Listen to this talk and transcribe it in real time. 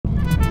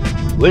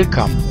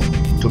Welcome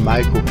to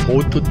my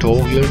GoPro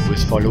tutorial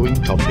with following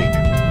topic.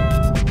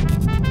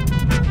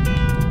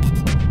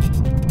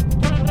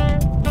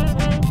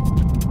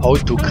 How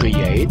to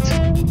create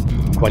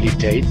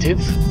qualitative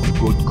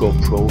good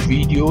GoPro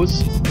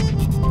videos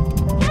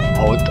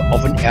out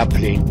of an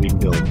airplane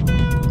window,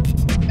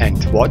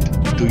 and what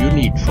do you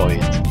need for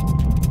it.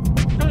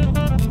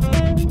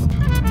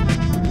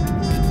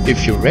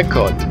 If you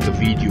record the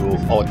video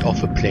out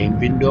of a plane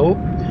window,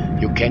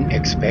 you can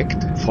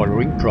expect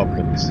following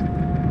problems.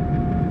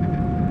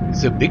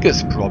 The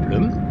biggest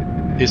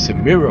problem is the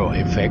mirror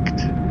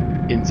effect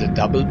in the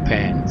double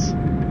pans.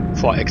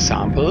 For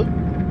example,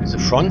 the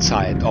front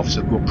side of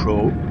the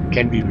GoPro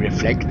can be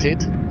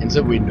reflected in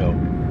the window,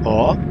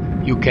 or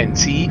you can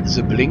see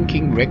the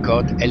blinking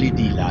record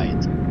LED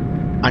light.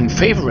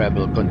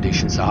 Unfavorable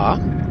conditions are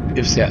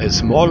if there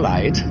is more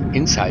light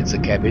inside the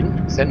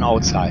cabin than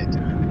outside,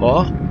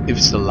 or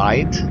if the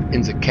light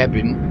in the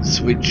cabin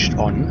switched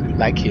on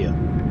like here.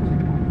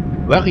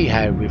 Very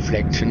high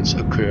reflections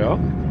occur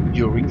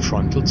during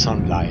frontal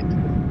sunlight.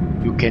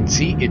 You can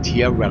see it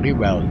here very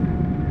well.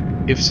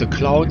 If the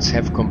clouds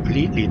have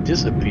completely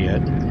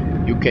disappeared,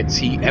 you can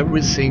see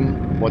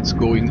everything what's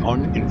going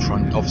on in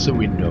front of the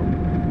window.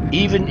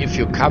 Even if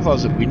you cover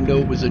the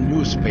window with a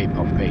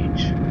newspaper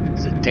page,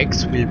 the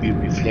text will be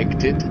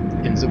reflected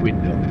in the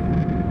window.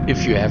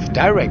 If you have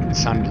direct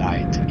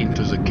sunlight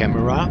into the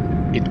camera,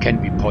 it can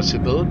be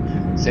possible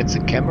that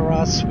the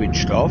camera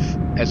switched off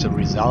as a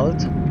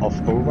result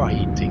of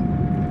overheating.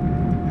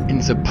 In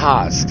the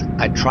past,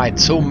 I tried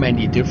so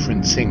many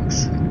different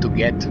things to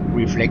get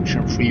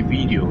reflection-free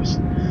videos,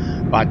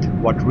 but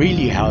what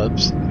really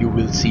helps you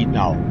will see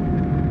now.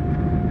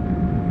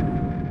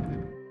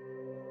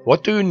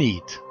 What do you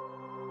need?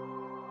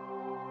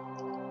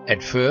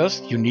 At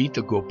first you need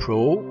a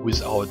GoPro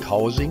without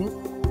housing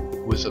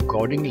with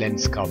according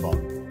lens cover.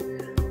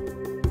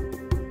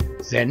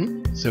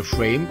 Then the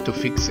frame to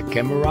fix the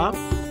camera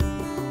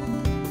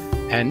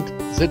and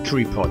the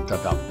tripod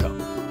adapter.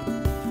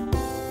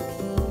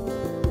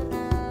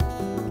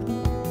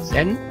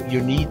 Then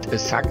you need a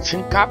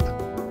suction cup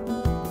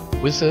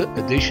with an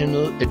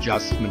additional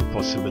adjustment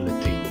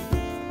possibility.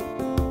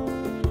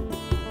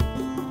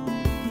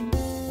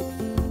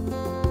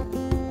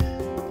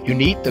 You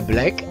need the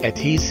black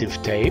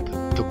adhesive tape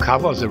to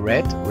cover the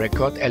red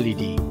record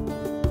LED.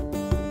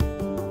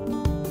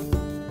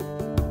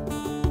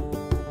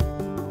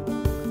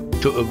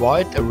 To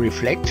avoid a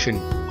reflection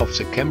of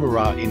the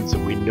camera in the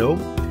window,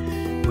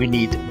 we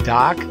need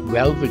dark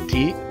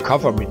velvety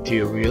cover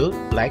material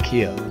like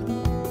here,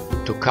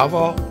 to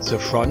cover the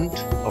front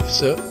of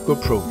the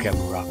GoPro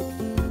camera.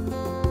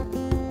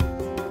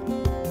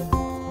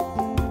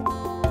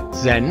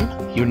 Then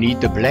you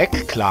need a black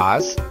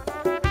glass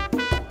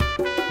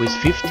with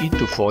 50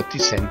 to 40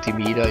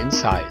 cm in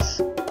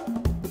size.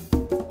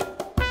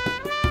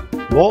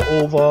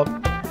 Moreover,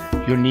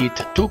 you need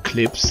two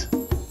clips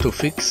to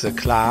fix the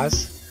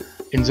glass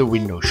in the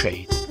window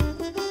shade.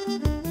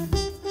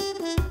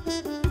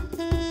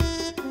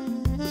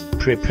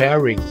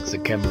 Preparing the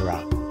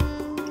camera.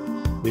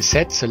 We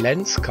set the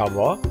lens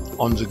cover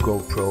on the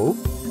GoPro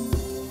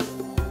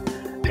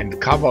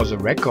and cover the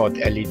record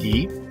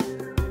LED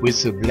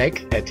with the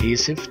black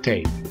adhesive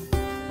tape.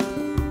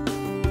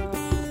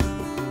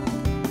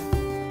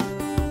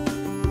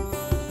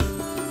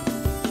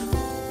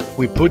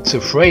 We put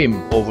the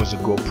frame over the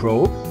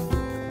GoPro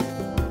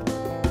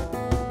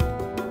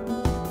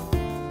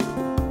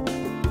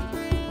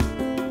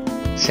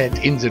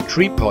set in the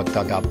tripod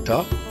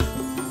adapter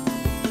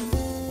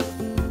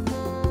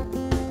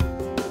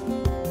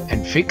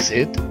and fix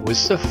it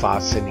with the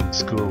fastening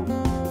screw.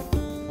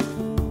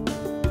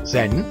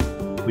 Then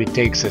we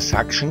take the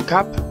suction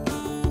cup,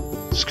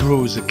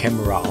 screw the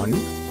camera on,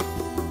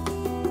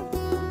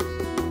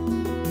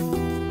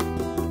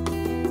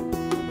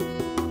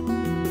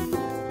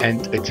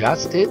 and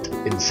adjust it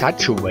in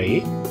such a way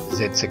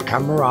that the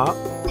camera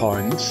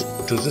points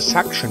to the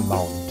suction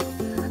mount,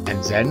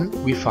 and then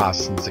we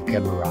fasten the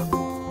camera.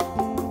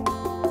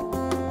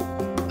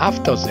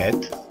 After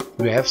that,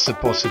 we have the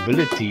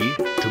possibility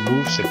to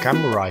move the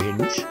camera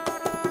hinge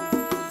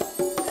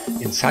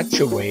in such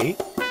a way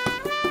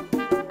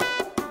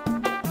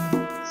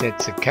that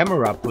the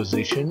camera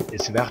position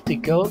is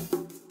vertical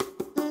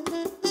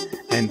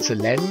and the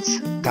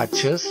lens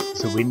touches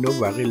the window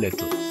very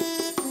little.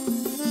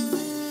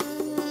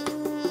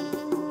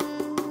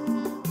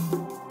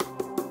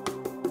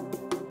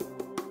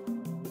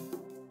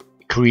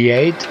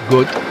 Create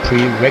good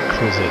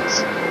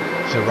prerequisites.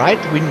 The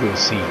right window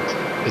seat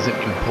is an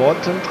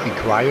important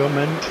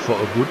requirement for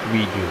a good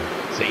video.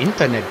 The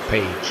internet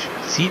page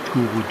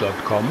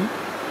seatguru.com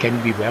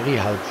can be very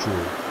helpful.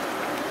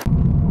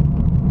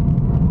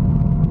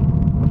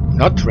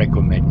 Not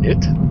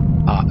recommended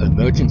are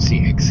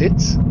emergency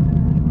exits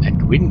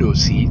and window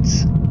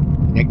seats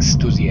next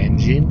to the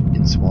engine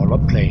in smaller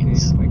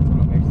planes.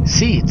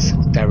 Seats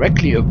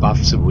directly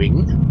above the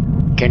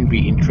wing can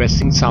be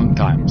interesting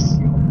sometimes,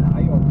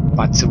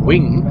 but the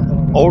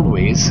wing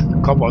always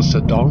covers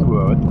the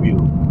downward view.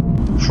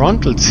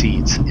 Frontal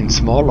seats in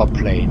smaller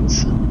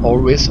planes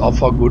always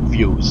offer good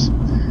views,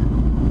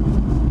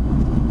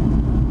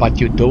 but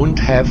you don't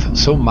have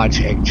so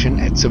much action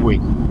at the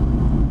wing.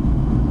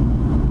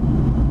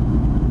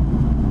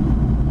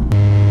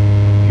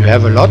 You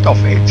have a lot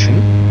of action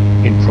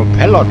in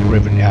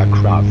propeller-driven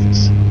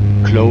aircrafts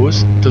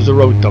close to the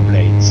rotor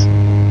blades.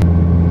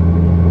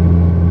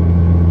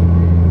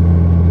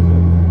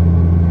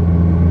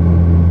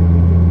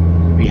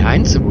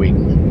 Behind the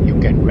wing, you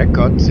can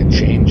record the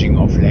changing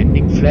of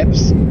landing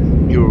flaps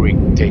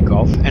during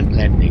takeoff and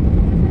landing.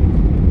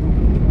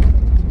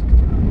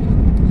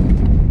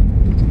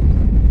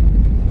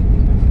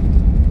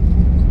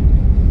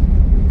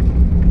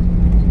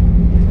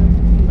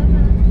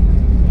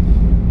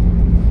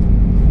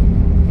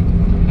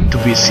 To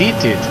be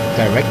seated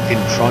direct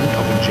in front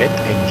of a jet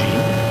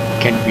engine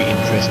can be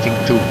interesting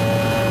too,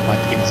 but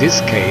in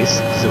this case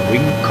the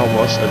wing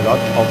covers a lot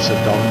of the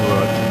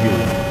downward view.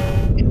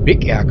 In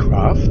big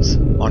aircrafts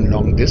on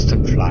long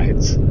distance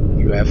flights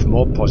you have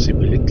more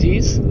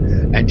possibilities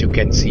and you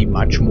can see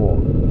much more.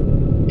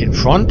 In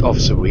front of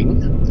the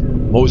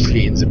wing,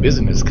 mostly in the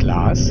business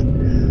class,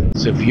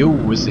 the view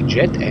with the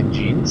jet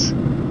engines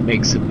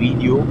makes the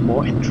video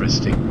more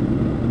interesting.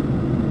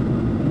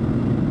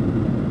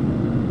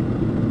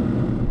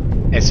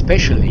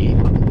 Especially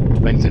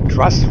when the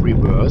thrust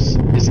reverse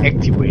is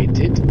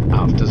activated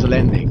after the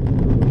landing.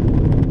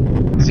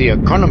 The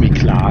economy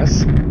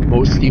class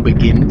mostly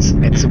begins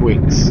at the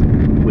wings,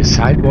 with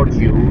sideward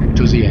view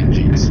to the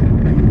engines.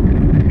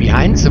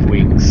 Behind the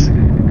wings,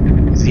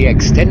 the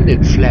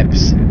extended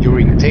flaps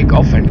during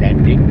takeoff and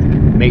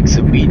landing makes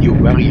the video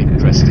very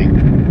interesting.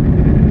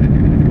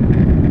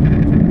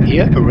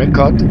 Here a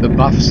record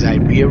above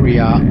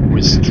Siberia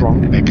with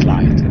strong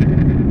backlight.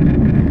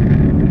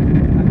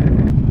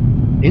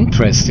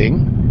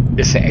 Interesting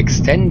is the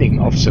extending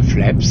of the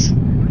flaps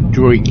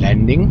during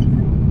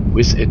landing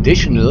with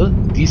additional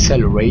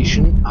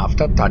deceleration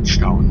after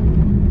touchdown.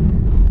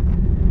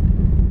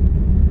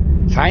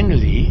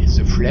 Finally,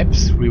 the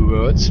flaps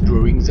reverse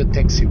during the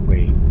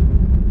taxiway.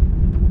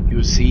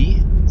 You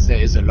see, there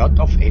is a lot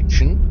of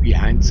action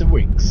behind the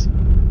wings.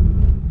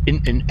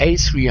 In an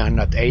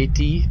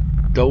A380,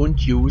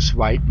 don't use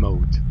wide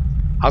mode,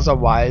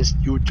 otherwise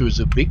due to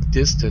the big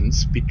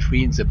distance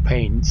between the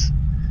panes,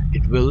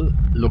 it will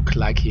look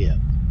like here.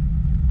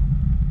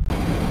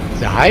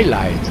 The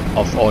highlight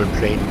of all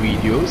plane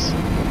videos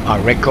are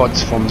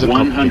records from the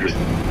cockpit,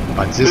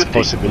 but this 50,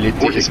 possibility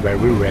 40, is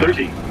very rare.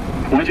 30,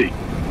 20,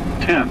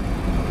 10.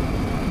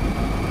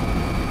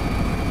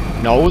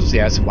 Now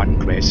there's one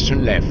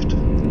question left,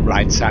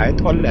 right side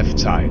or left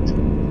side.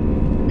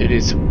 It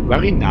is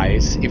very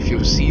nice if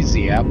you see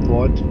the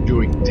airport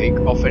during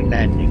takeoff and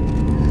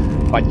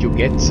landing, but you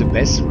get the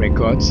best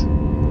records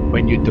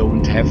when you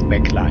don't have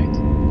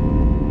backlight.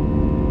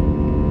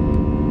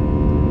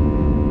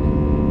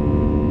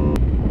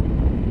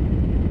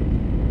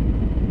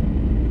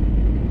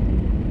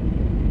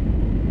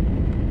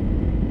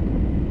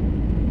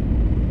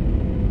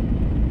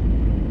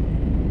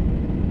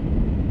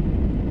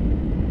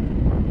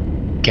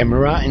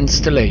 Camera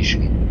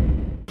installation.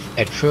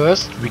 At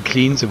first we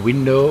clean the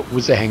window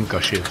with a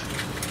handkerchief.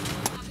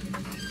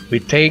 We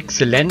take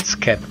the lens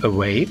cap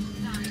away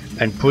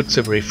and put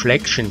the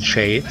reflection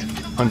shade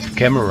on the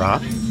camera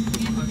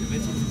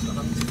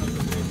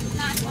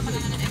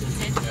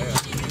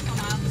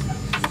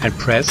and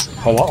press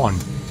power on.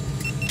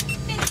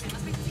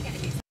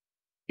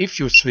 If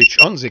you switch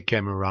on the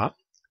camera,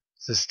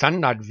 the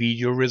standard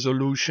video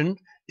resolution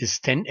is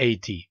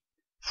 1080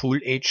 Full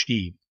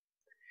HD.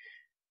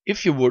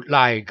 If you would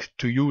like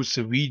to use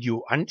the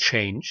video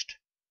unchanged,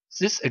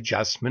 this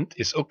adjustment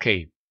is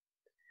okay.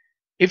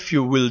 If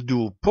you will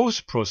do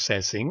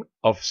post-processing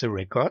of the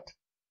record,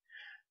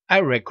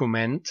 I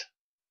recommend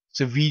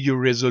the video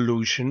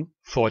resolution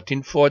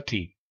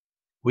 1440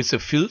 with a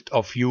field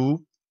of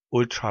view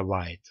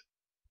ultra-wide.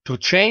 To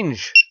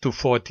change to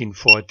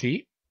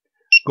 1440,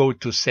 go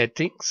to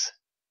Settings,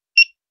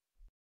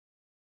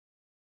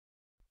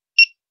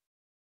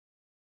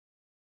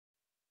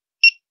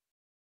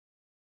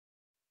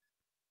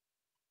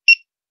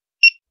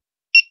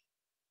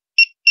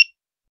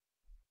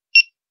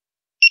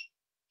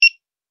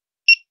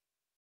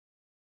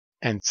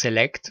 and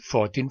select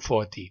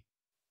 1440.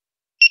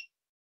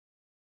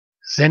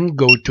 Then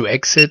go to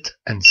Exit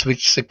and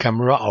switch the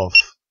camera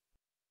off.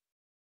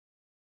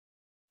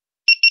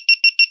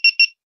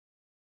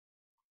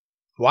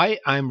 Why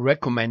I'm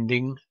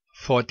recommending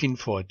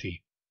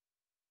 1440?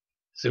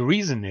 The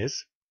reason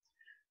is,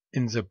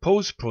 in the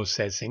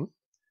post-processing,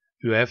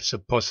 you have the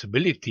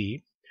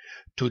possibility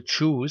to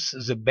choose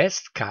the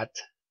best cut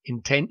in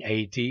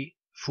 1080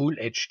 Full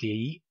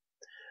HD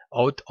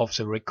out of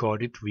the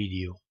recorded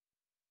video.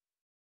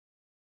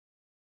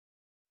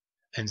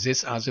 And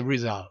these are the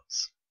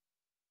results.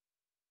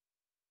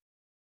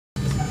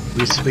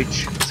 We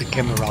switch the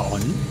camera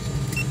on,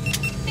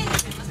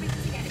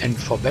 and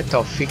for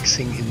better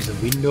fixing in the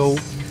window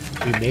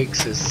we make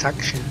the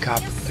suction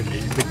cup a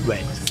little bit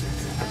wet.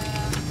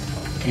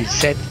 we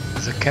set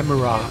the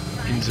camera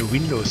in the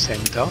window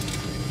center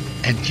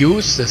and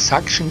use the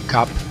suction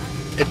cup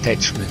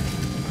attachment.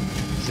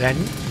 Then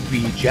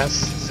we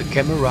adjust the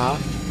camera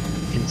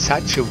in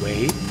such a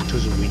way to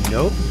the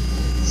window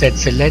that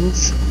the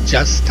lens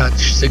just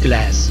touches the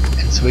glass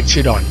and switch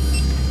it on.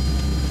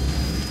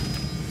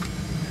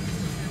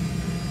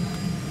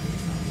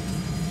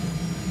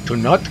 To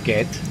not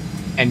get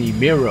any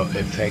mirror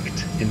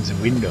effect in the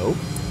window,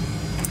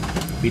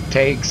 we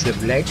take the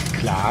black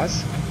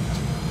glass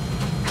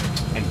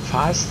and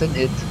fasten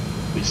it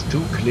with 2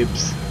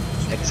 clips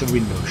at the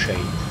window shade.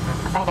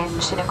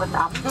 Einen schönen guten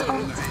Abend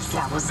und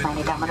Servus,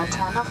 meine Damen und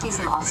Herren, auf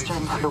diesem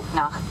Austrian-Flug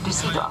nach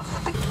Düsseldorf.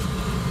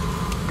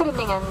 Good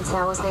evening and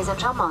Servus, ladies and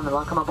gentlemen,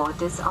 welcome aboard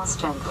this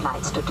Austrian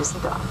flight to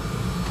Düsseldorf.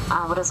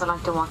 I would also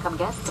like to welcome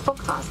guests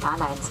booked on Star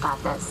Alliance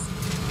partners.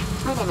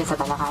 My name is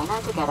Isabella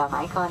Reiner, together with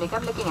my colleague,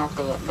 I'm looking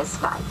after you in this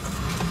flight.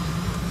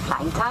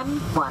 Flying time,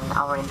 1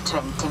 hour and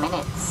 20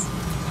 minutes.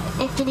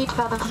 If you need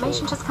further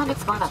information, just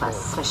contact one of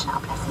us zwischen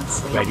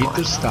Ablassens. Ready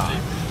to start.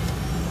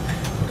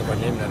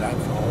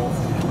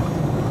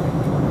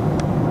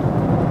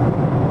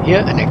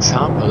 Here an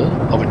example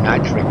of a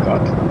night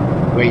record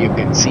where you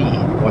can see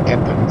what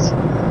happens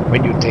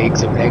when you take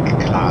the black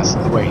glass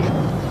away.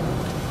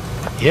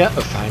 Here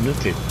a final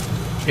tip.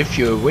 If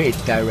you await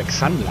direct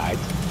sunlight,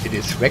 it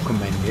is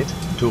recommended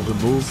to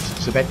remove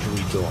the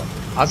battery door.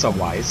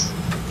 Otherwise,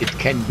 it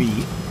can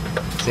be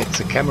that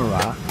the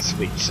camera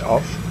switches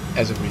off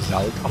as a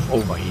result of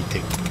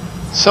overheating.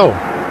 So,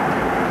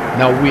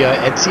 now we are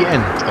at the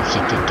end of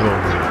the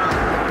tutorial.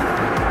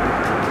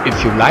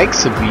 If you like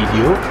the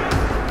video,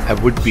 I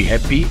would be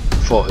happy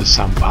for a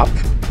thumb up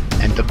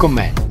and a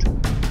comment.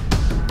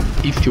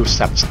 If you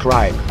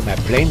subscribe my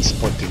plane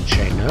spotting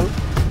channel,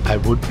 I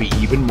would be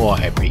even more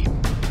happy.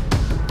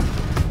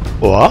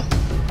 Or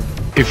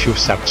if you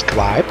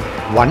subscribe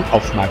one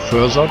of my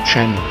further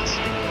channels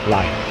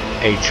like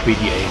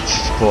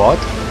HvdH Sport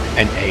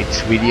and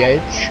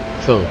HvdH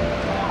Film.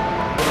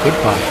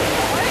 Goodbye.